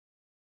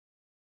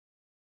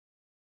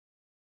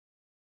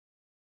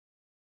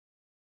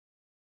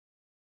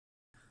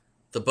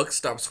The Buck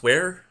Stops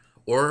Where,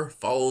 or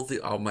Follow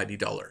the Almighty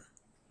Dollar.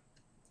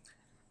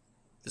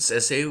 This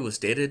essay was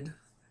dated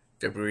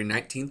February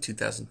 19,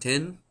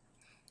 2010.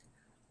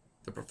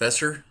 The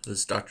professor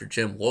was Dr.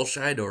 Jim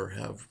Wollscheid, or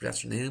however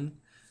that's your name,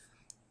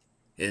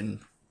 in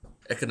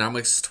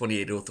Economics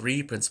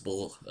 2803,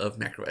 Principle of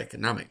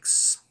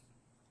Macroeconomics.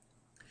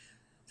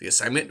 The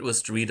assignment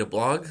was to read a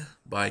blog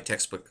by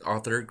textbook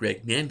author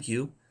Greg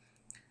Mankiw.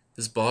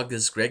 His blog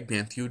is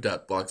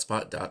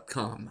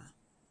gregmankiw.blogspot.com.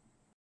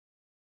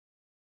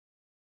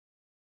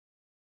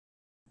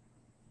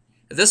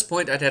 At this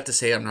point, I'd have to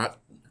say I'm not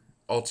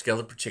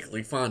altogether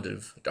particularly fond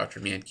of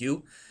Dr.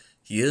 Mankiw.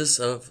 He is,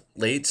 of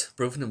late,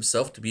 proven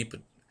himself to be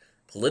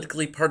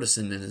politically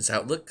partisan in his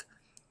outlook,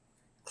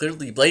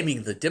 clearly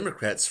blaming the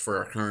Democrats for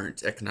our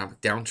current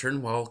economic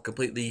downturn while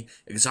completely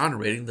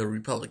exonerating the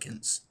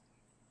Republicans.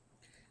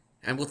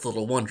 And with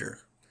little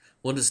wonder.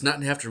 One does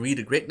not have to read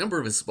a great number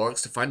of his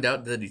blogs to find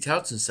out that he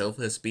touts himself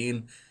as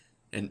being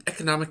an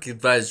economic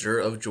advisor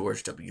of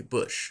George W.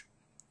 Bush.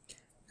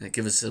 That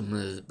gives him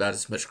about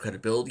as much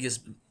credibility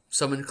as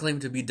someone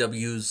claimed to be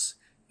W's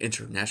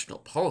international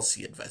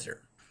policy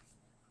advisor.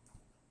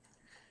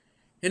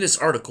 In his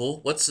article,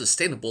 What's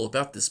Sustainable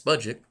About This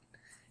Budget?,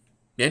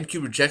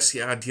 Mankiw rejects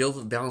the ideal of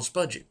a balanced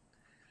budget,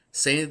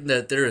 saying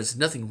that there is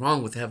nothing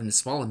wrong with having a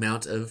small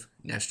amount of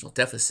national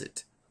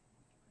deficit.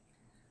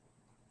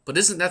 But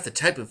isn't that the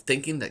type of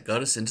thinking that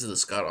got us into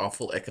this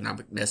god-awful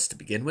economic mess to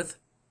begin with?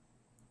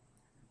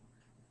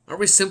 Are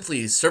we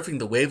simply surfing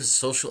the waves of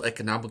social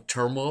economic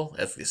turmoil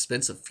at the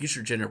expense of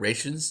future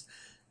generations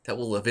that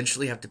will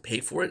eventually have to pay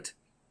for it?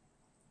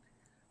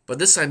 By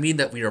this I mean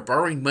that we are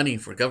borrowing money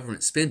for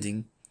government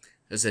spending,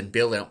 as in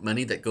bailout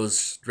money that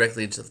goes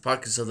directly into the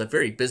pockets of the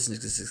very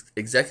business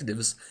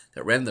executives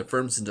that ran their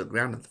firms into the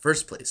ground in the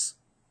first place.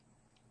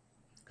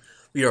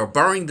 We are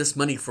borrowing this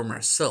money from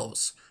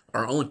ourselves,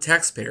 our own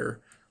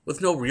taxpayer, with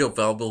no real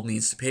valuable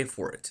means to pay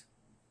for it.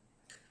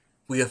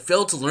 We have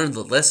failed to learn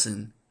the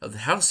lesson of the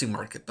housing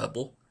market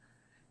bubble,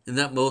 in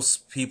that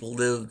most people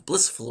live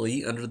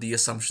blissfully under the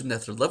assumption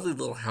that their lovely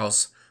little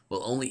house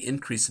will only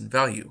increase in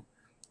value.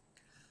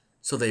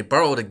 So they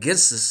borrowed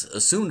against this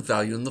assumed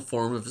value in the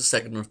form of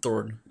second or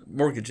third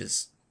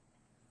mortgages.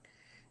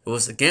 It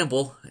was a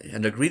gamble,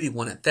 and a greedy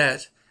one at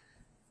that,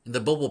 and the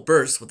bubble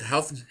burst with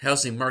the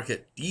housing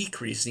market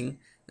decreasing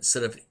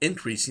instead of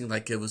increasing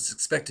like it was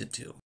expected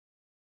to.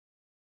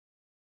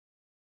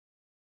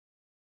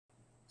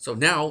 So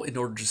now, in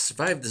order to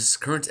survive this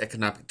current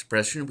economic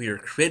depression, we are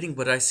creating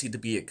what I see to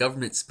be a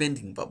government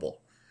spending bubble,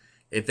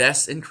 a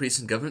vast increase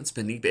in government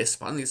spending based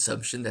upon the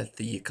assumption that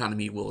the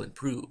economy will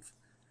improve.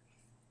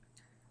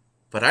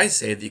 But I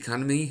say the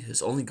economy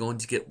is only going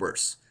to get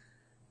worse,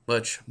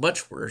 much,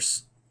 much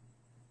worse,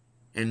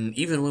 and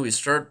even when we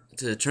start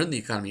to turn the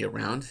economy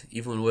around,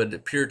 even when it would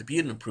appear to be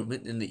an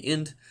improvement, in the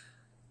end,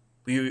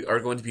 we are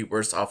going to be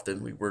worse off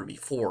than we were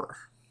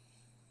before.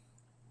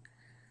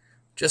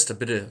 Just a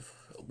bit of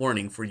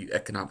warning for you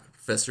economic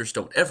professors: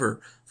 don't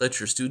ever let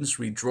your students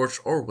read George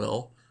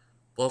Orwell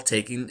while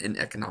taking an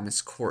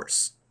economics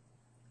course.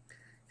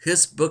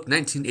 His book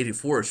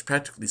 1984 is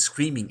practically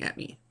screaming at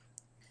me.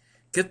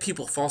 Give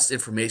people false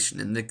information,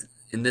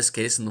 in this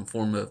case in the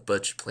form of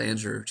budget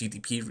plans or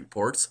GDP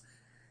reports,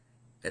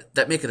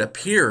 that make it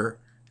appear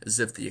as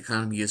if the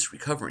economy is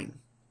recovering,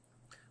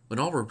 when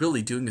all we're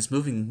really doing is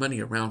moving money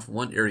around from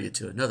one area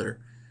to another,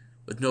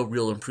 with no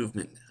real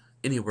improvement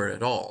anywhere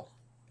at all.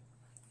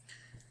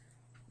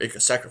 Make a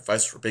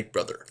sacrifice for Big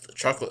Brother. The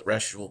chocolate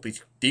ration will be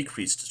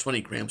decreased to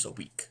 20 grams a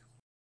week.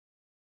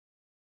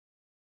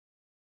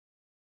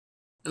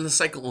 And the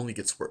cycle only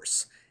gets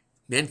worse.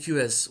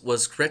 Mankiw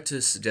was correct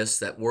to suggest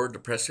that war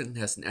depression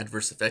has an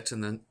adverse effect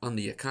on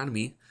the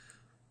economy.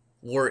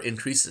 War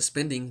increases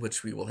spending,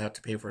 which we will have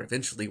to pay for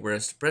eventually,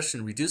 whereas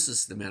depression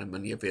reduces the amount of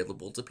money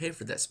available to pay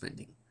for that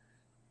spending.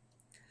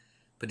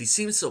 But he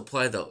seems to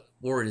imply that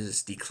war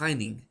is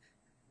declining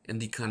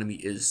and the economy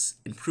is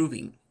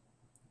improving.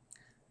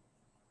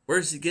 Where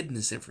is he getting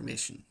this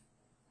information?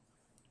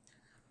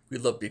 We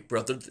love Big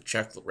Brother. The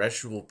chocolate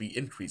ration will be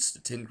increased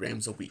to 10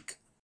 grams a week.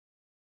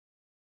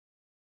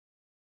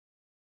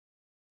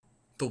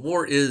 The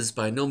war is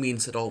by no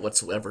means at all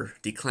whatsoever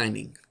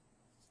declining.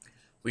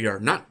 We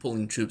are not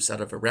pulling troops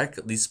out of Iraq,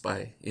 at least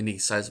by any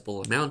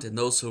sizable amount, and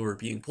those who are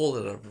being pulled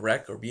out of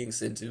Iraq are being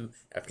sent to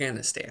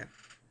Afghanistan.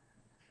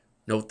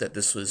 Note that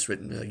this was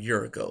written a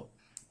year ago.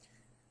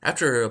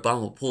 After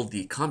Obama pulled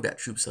the combat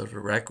troops out of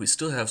Iraq, we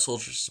still have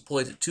soldiers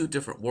deployed to 2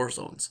 different war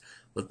zones,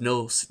 with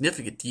no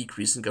significant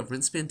decrease in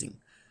government spending.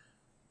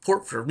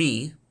 Port for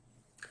me,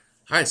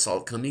 I saw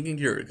it coming a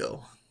year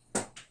ago.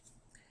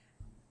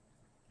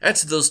 Add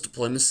to those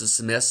deployments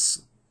this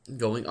mess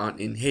going on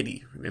in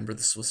Haiti. Remember,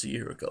 this was a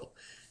year ago.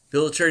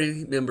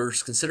 Military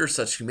members consider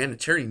such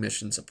humanitarian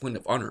missions a point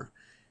of honor,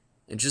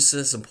 and just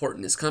as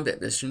important as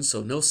combat missions,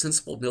 so no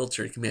sensible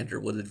military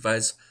commander would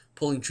advise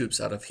pulling troops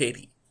out of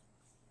Haiti.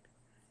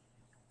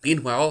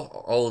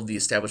 Meanwhile, all of the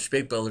established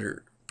Big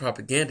Brother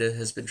propaganda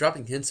has been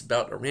dropping hints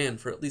about Iran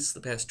for at least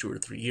the past 2 or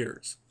 3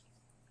 years.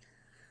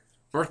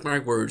 Mark my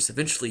words,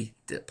 eventually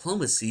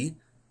diplomacy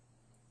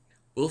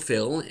will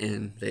fail,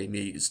 and they may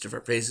use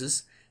different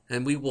phrases,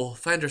 and we will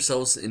find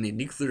ourselves in a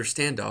nuclear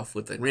standoff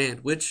with Iran,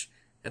 which,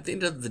 at the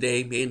end of the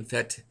day, may in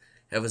fact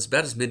have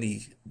about as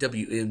many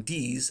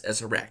WMDs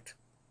as Iraq.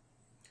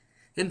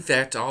 In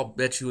fact, I'll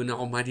bet you an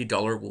almighty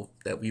dollar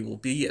that we will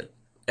be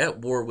at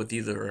war with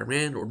either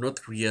Iran or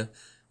North Korea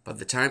by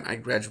the time I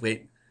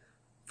graduate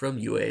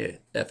from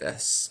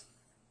UAFS.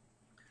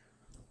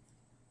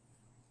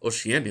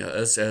 Oceania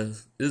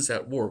is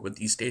at war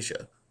with East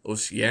Asia.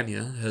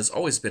 Oceania has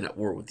always been at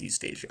war with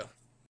East Asia.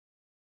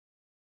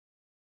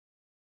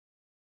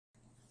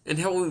 And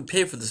how will we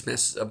pay for this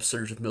massive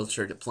upsurge of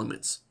military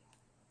deployments?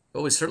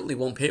 Well, we certainly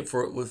won't pay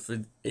for it with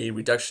a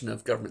reduction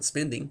of government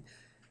spending.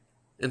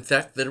 In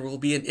fact, there will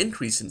be an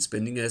increase in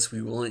spending as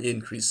we will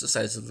increase the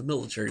size of the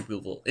military. We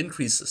will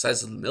increase the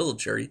size of the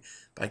military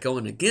by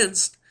going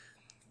against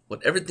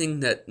what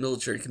everything that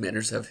military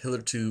commanders have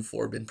hitherto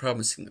been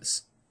promising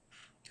us.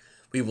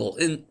 We will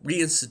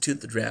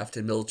reinstitute the draft,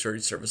 and military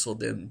service will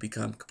then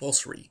become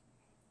compulsory.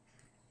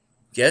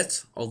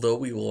 Yet, although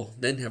we will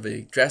then have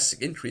a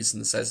drastic increase in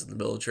the size of the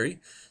military,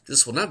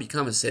 this will not be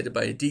compensated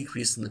by a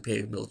decrease in the pay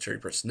of military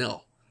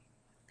personnel.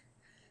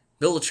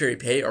 Military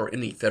pay, or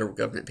any federal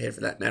government pay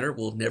for that matter,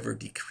 will never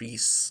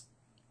decrease.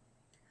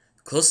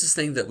 The closest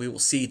thing that we will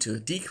see to a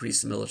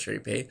decrease in military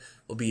pay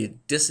will be a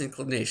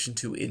disinclination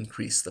to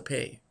increase the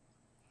pay.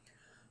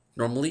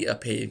 Normally, a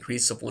pay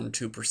increase of 1 or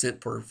 2%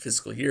 per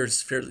fiscal year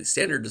is fairly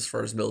standard as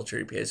far as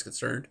military pay is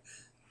concerned.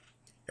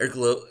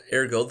 Ergo,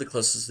 the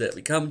closest that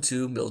we come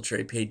to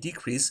military pay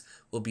decrease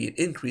will be an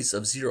increase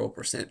of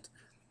 0%,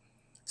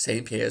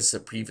 same pay as the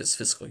previous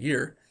fiscal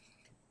year,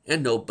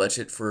 and no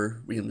budget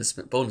for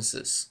reenlistment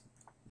bonuses.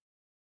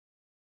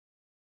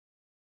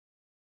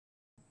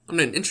 On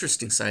an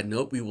interesting side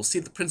note, we will see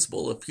the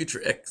principle of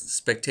future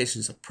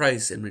expectations of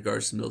price in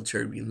regards to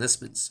military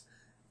reenlistments.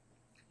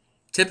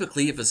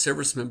 Typically, if a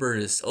service member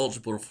is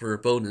eligible for a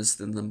bonus,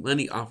 then the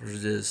money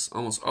offered is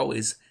almost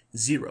always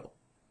zero,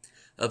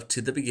 up to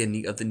the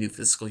beginning of the new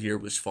fiscal year,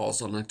 which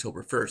falls on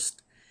October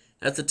 1st.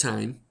 At the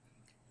time,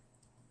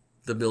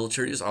 the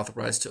military is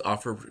authorized to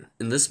offer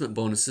enlistment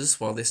bonuses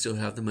while they still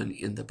have the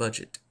money in the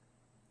budget.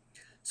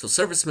 So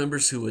service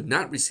members who would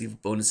not receive a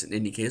bonus in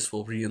any case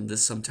will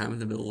re-enlist sometime in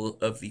the middle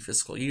of the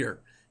fiscal year,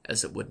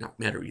 as it would not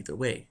matter either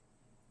way.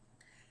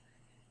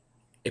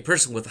 A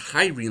person with a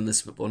high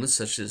re-enlistment bonus,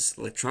 such as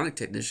electronic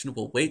technician,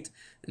 will wait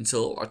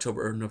until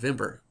October or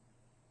November.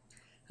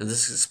 And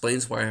this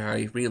explains why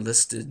I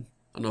re-enlisted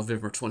on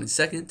November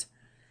 22nd.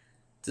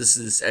 This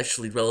is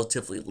actually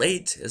relatively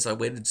late, as I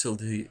waited until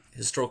the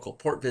historical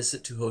port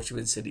visit to Ho Chi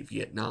Minh City,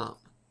 Vietnam.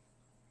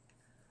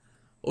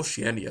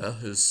 Oceania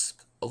is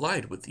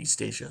allied with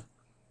East Asia.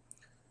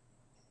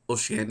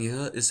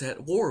 Oceania is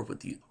at war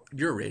with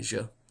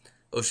Eurasia.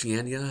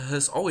 Oceania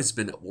has always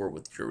been at war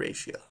with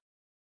Eurasia.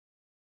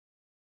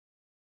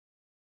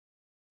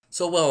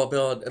 So while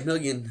about 1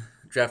 million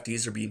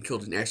draftees are being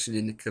killed in action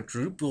in a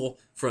quadruple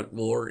front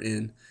war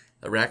in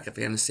Iraq,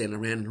 Afghanistan,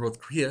 Iran, and North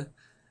Korea,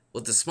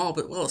 with a small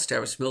but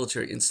well-established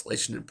military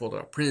installation in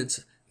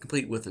Port-au-Prince,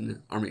 complete with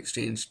an army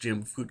exchange,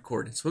 gym, food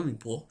court, and swimming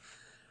pool,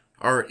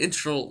 our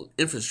internal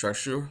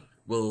infrastructure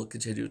will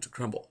continue to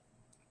crumble.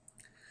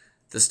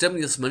 The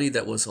stimulus money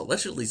that was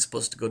allegedly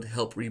supposed to go to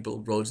help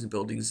rebuild roads and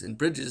buildings and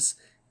bridges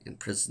and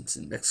prisons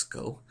in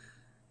Mexico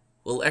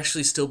will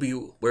actually still be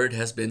where it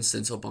has been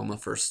since Obama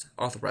first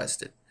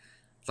authorized it,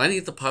 lining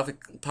up the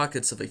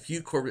pockets of a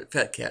few corporate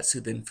fat cats who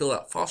then fill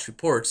out false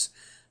reports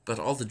about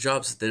all the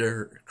jobs that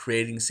they're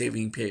creating,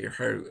 saving pay,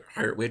 or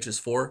higher wages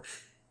for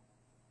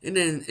in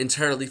an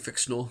entirely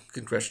fictional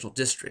congressional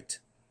district,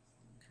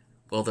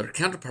 while their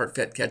counterpart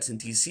fat cats in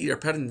D.C. are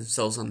patting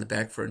themselves on the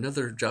back for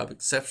another job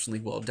exceptionally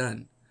well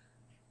done.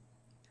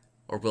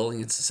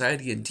 Orwellian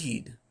society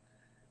indeed,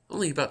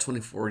 only about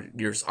 24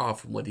 years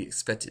off from what he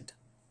expected.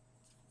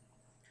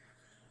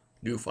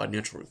 New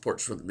financial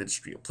reports from the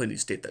Ministry of Plenty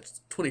state that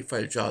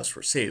 25 jobs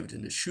were saved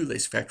in a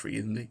shoelace factory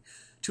in the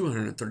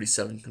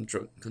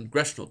 237th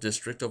Congressional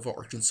District of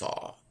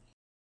Arkansas.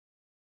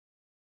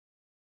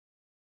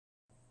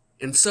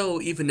 And so,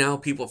 even now,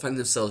 people find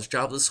themselves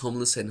jobless,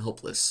 homeless, and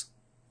hopeless.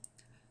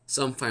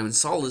 Some find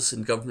solace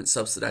in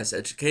government-subsidized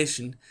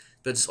education,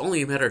 but it's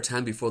only a matter of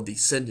time before the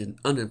send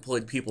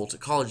unemployed people to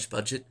college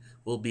budget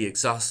will be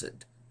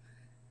exhausted.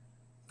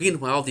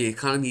 Meanwhile, the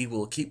economy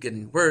will keep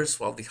getting worse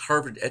while the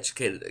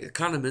Harvard-educated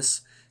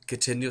economists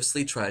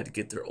continuously try to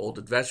get their old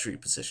advisory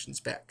positions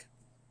back.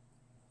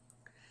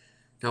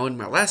 Now, in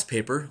my last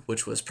paper,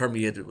 which was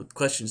permeated with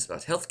questions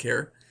about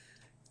healthcare,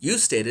 you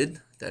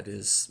stated, that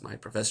is, my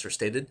professor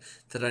stated,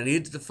 that I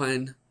needed to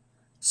find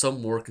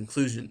some more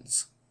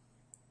conclusions.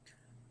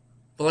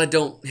 Well, I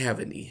don't have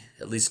any,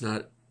 at least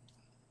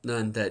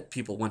none that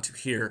people want to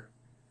hear.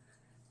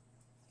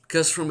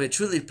 Because from a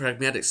truly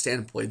pragmatic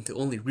standpoint, the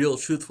only real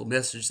truthful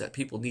message that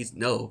people need to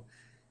know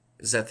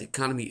is that the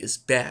economy is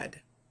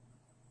bad.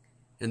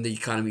 And the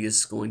economy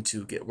is going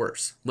to get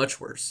worse, much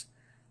worse.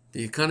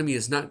 The economy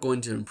is not going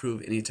to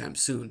improve anytime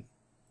soon.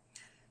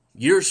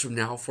 Years from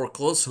now,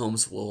 foreclosed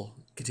homes will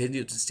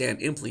continue to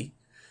stand empty,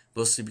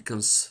 mostly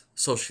because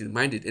socially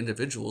minded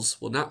individuals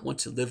will not want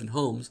to live in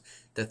homes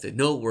that they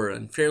know were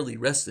unfairly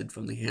wrested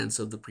from the hands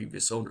of the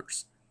previous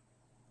owners.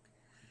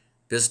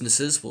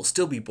 Businesses will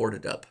still be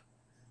boarded up.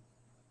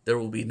 There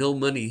will be no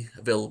money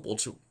available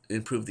to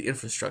improve the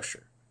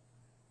infrastructure.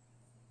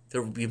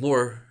 There will be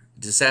more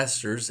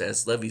disasters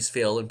as levees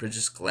fail and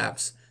bridges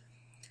collapse,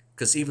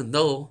 because even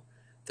though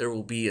there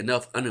will be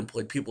enough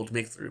unemployed people to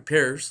make the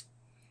repairs,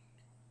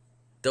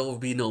 there will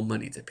be no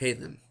money to pay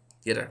them.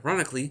 Yet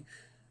ironically,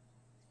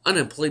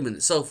 unemployment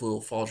itself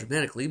will fall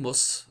dramatically.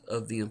 Most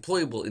of the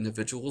employable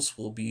individuals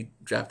will be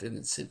drafted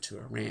and sent to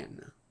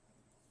Iran.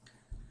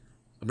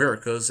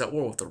 America is at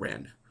war with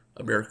Iran.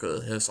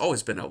 America has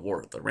always been at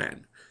war with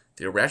Iran.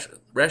 The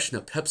ration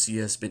of Pepsi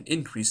has been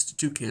increased to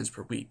 2 cans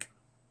per week.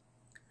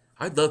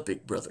 I love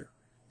Big Brother.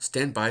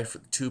 Stand by for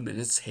the 2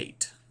 minutes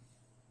hate.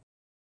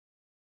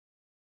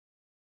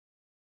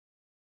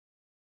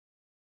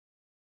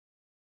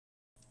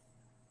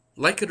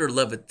 Like it or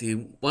love it, the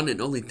one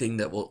and only thing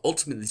that will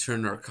ultimately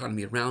turn our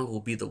economy around will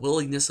be the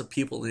willingness of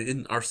people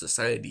in our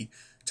society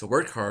to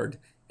work hard,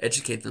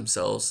 educate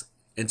themselves,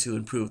 and to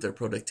improve their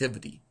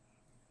productivity.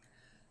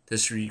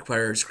 This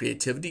requires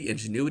creativity,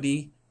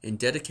 ingenuity, and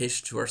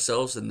dedication to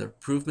ourselves and the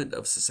improvement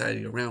of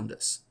society around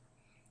us.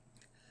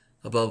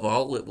 Above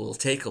all, it will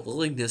take a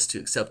willingness to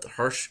accept the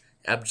harsh,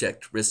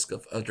 abject risk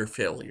of utter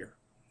failure.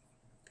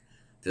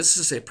 This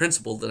is a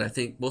principle that I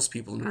think most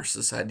people in our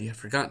society have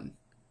forgotten.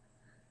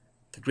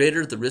 The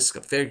greater the risk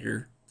of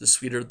failure, the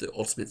sweeter the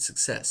ultimate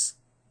success.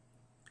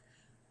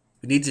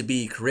 We need to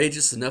be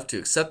courageous enough to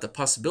accept the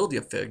possibility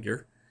of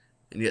failure,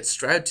 and yet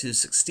strive to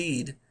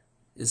succeed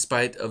in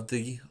spite of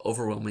the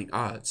overwhelming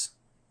odds.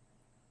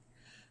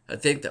 I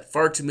think that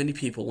far too many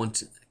people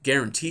want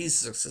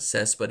guarantees of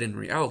success, but in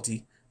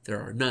reality, there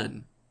are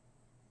none.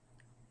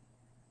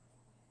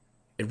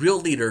 A real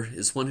leader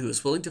is one who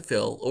is willing to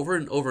fail over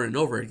and over and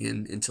over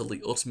again until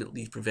he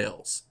ultimately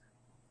prevails.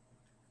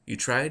 You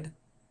tried,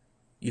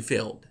 you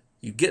failed.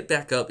 You get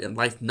back up and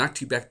life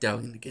knocked you back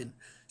down again.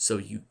 So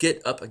you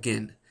get up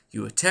again.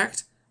 You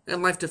attacked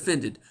and life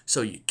defended.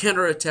 So you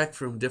counterattack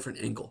from a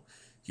different angle.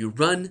 You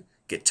run,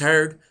 get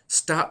tired,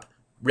 stop,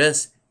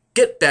 rest,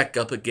 get back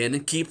up again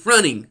and keep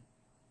running.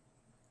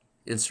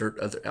 Insert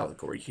other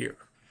allegory here.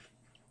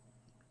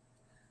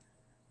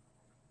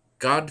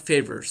 God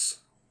favors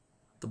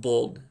the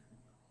bold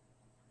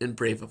and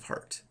brave of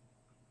heart.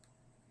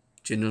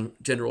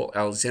 General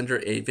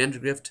Alexander A.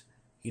 Vandergrift,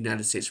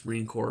 United States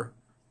Marine Corps,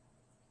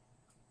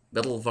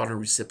 Medal of Honor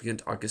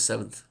recipient, August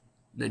 7th,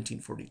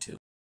 1942.